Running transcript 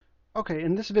Okay,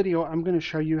 in this video, I'm going to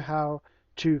show you how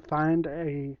to find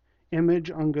a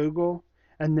image on Google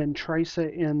and then trace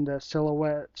it in the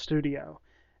Silhouette Studio.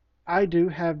 I do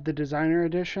have the Designer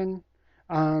Edition.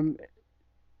 Um,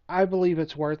 I believe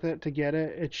it's worth it to get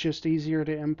it. It's just easier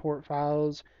to import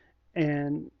files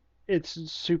and it's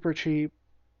super cheap.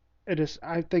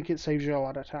 I think it saves you a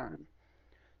lot of time.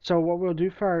 So what we'll do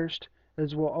first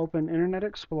is we'll open Internet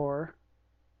Explorer,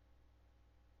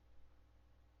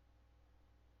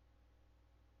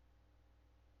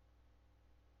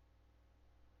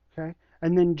 okay?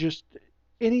 And then just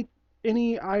any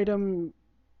any item,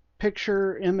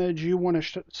 picture, image you want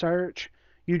to search,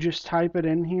 you just type it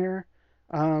in here.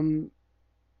 Um,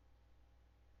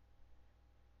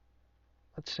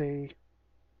 let's see,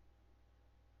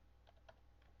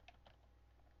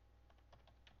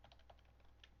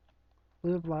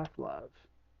 live, laugh, love.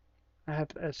 I have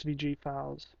SVG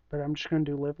files, but I'm just going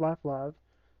to do live, laugh, love.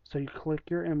 So you click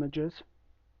your images.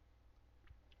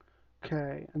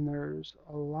 Okay, and there's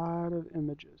a lot of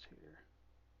images here.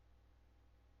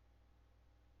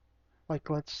 Like,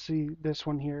 let's see this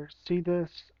one here. See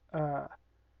this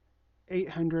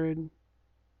 800,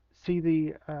 see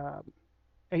the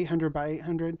 800 by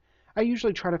 800. I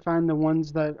usually try to find the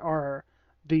ones that are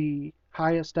the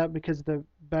highest up because the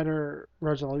better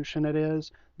resolution it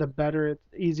is, the better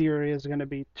easier it is going to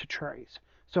be to trace.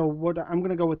 So what I'm going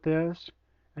to go with this,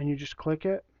 and you just click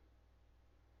it,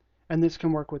 and this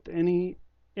can work with any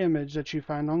image that you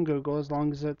find on Google as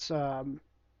long as it's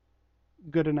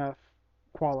good enough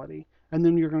quality. And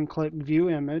then you're going to click View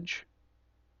Image.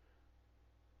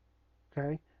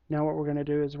 Okay. Now what we're going to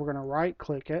do is we're going to right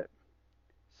click it,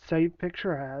 save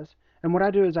picture as, and what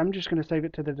I do is I'm just going to save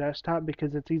it to the desktop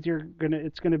because it's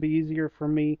going to be easier for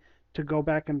me to go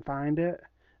back and find it.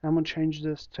 I'm going to change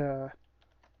this to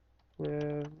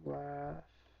live, laugh,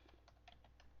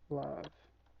 love,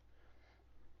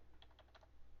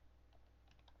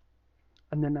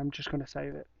 and then I'm just going to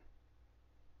save it.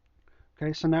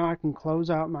 Okay, so now I can close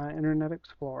out my Internet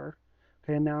Explorer.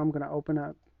 Okay, and now I'm going to open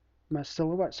up my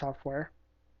Silhouette software.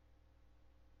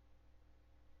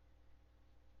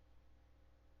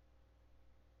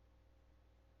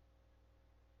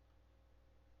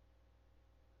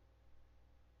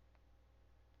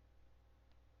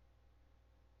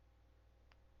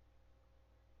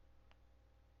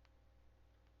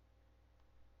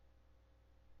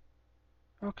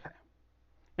 Okay,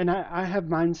 and I have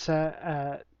mine set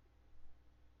at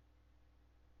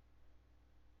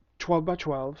 12 by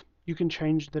 12. You can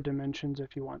change the dimensions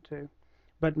if you want to,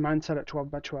 but mine's set at 12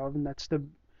 by 12, and that's the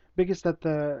biggest that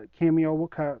the Cameo will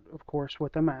cut, of course,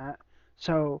 with a mat.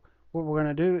 So what we're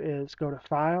going to do is go to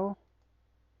File,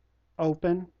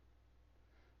 Open,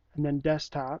 and then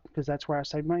Desktop, because that's where I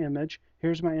saved my image.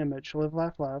 Here's my image, Live,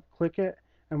 Laugh, Love. Click it,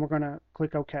 and we're going to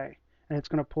click OK, and it's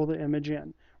going to pull the image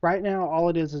in. Right now, all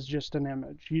it is just an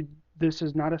image. This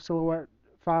is not a Silhouette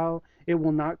file. It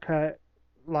will not cut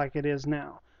like it is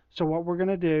now. So what we're going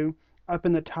to do, up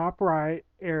in the top right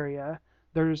area,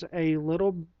 there's a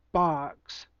little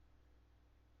box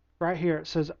right here. It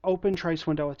says Open Trace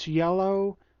Window. It's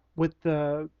yellow with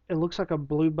it looks like a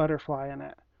blue butterfly in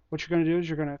it. What you're going to do is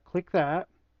you're going to click that.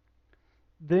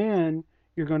 Then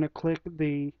you're going to click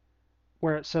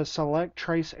where it says Select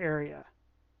Trace Area.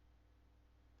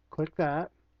 Click that,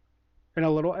 and a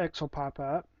little X will pop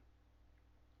up,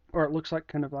 or it looks like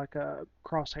kind of like a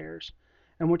crosshairs.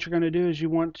 And what you're going to do is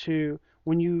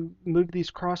when you move these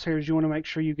crosshairs, you want to make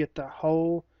sure you get the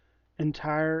whole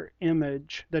entire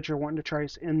image that you're wanting to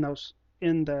trace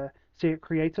see, it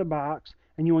creates a box,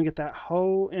 and you want to get that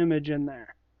whole image in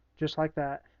there, just like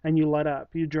that, and you let up.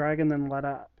 You drag and then let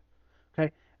up.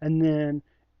 Okay, and then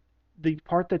the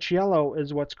part that's yellow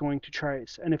is what's going to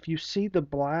trace. And if you see the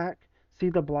black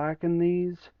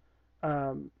in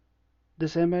um,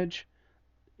 this image,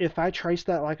 if I trace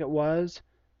that like it was,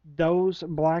 those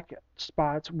black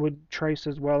spots would trace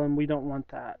as well, and we don't want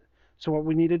that. So what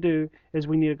we need to do is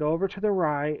we need to go over to the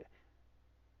right,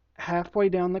 halfway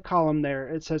down the column there,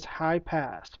 it says high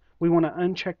pass. We want to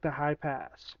uncheck the high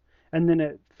pass, and then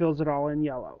it fills it all in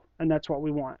yellow, and that's what we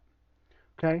want.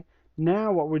 Okay,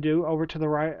 now what we do over to the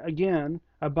right again,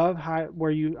 above high,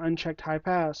 where you unchecked high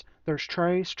pass, there's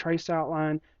trace, trace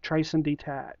outline, trace and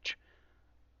detach.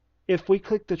 If we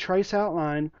click the trace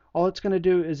outline, all it's going to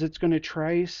do is it's going to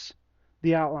trace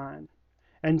the outline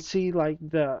and see like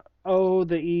the O,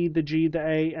 the E, the G, the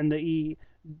A, and the E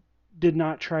did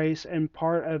not trace, and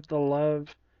part of the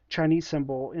love Chinese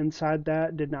symbol inside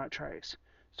that did not trace.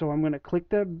 So I'm going to click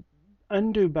the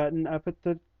undo button up at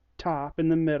the top in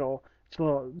the middle. It's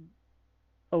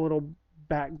a little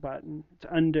back button. It's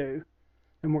undo,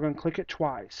 and we're going to click it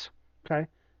twice. Okay,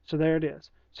 So there it is.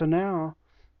 So now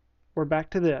we're back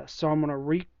to this. So I'm going to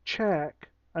recheck,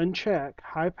 uncheck,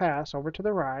 high pass over to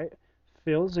the right,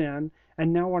 fills in,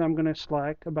 and now what I'm going to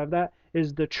select above that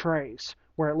is the trace,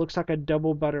 where it looks like a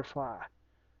double butterfly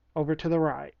over to the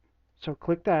right. So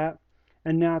click that,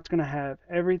 and now it's going to have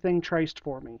everything traced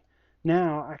for me.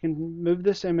 Now I can move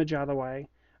this image out of the way.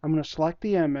 I'm going to select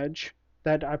the image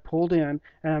that I pulled in,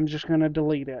 and I'm just going to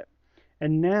delete it.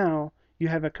 And now you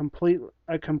have a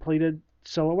completed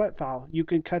silhouette file. You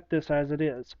can cut this as it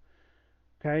is.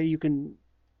 Okay, you can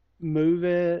move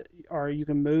it, or you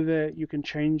can move it. You can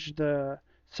change the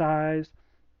size.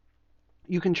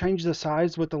 You can change the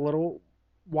size with the little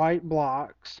white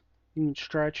blocks. You can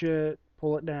stretch it,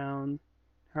 pull it down,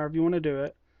 however you want to do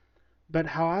it. But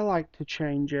how I like to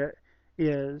change it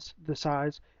is the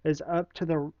size is up to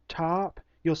the top,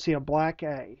 you'll see a black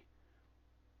A.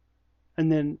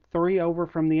 And then 3 over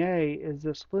from the A is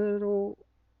this little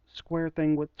square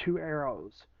thing with 2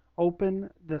 arrows. Open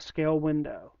the scale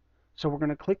window. So we're going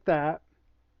to click that.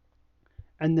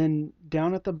 And then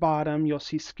down at the bottom, you'll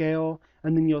see scale,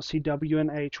 and then you'll see W and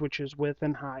H, which is width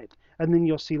and height. And then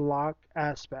you'll see lock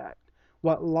aspect.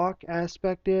 What lock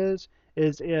aspect is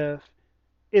if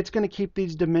it's going to keep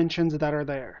these dimensions that are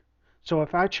there. So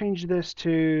if I change this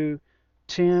to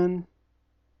 10,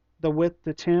 the width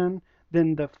to 10,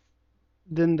 then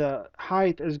the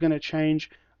height is going to change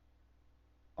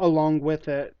along with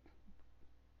it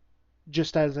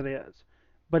just as it is.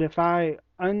 But if I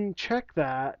uncheck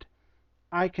that,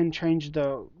 I can change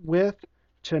the width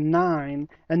to 9,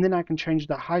 and then I can change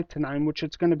the height to 9, which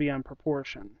it's going to be on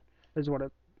proportion, is what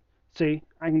it, see,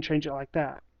 I can change it like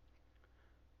that.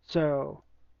 So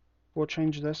we'll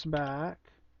change this back,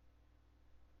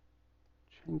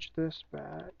 change this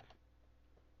back.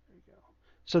 There you go.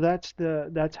 So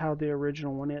that's how the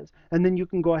original one is. And then you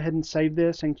can go ahead and save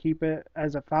this and keep it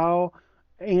as a file,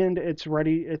 and it's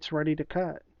ready to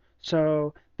cut.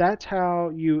 So that's how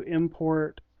you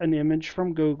import an image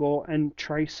from Google and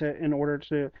trace it in order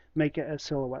to make it a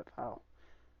silhouette file.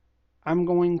 I'm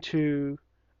going to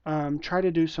try to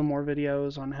do some more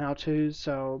videos on how-tos,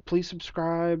 so please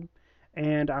subscribe,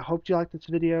 and I hope you like this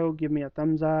video. Give me a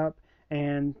thumbs up,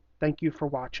 and thank you for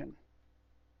watching.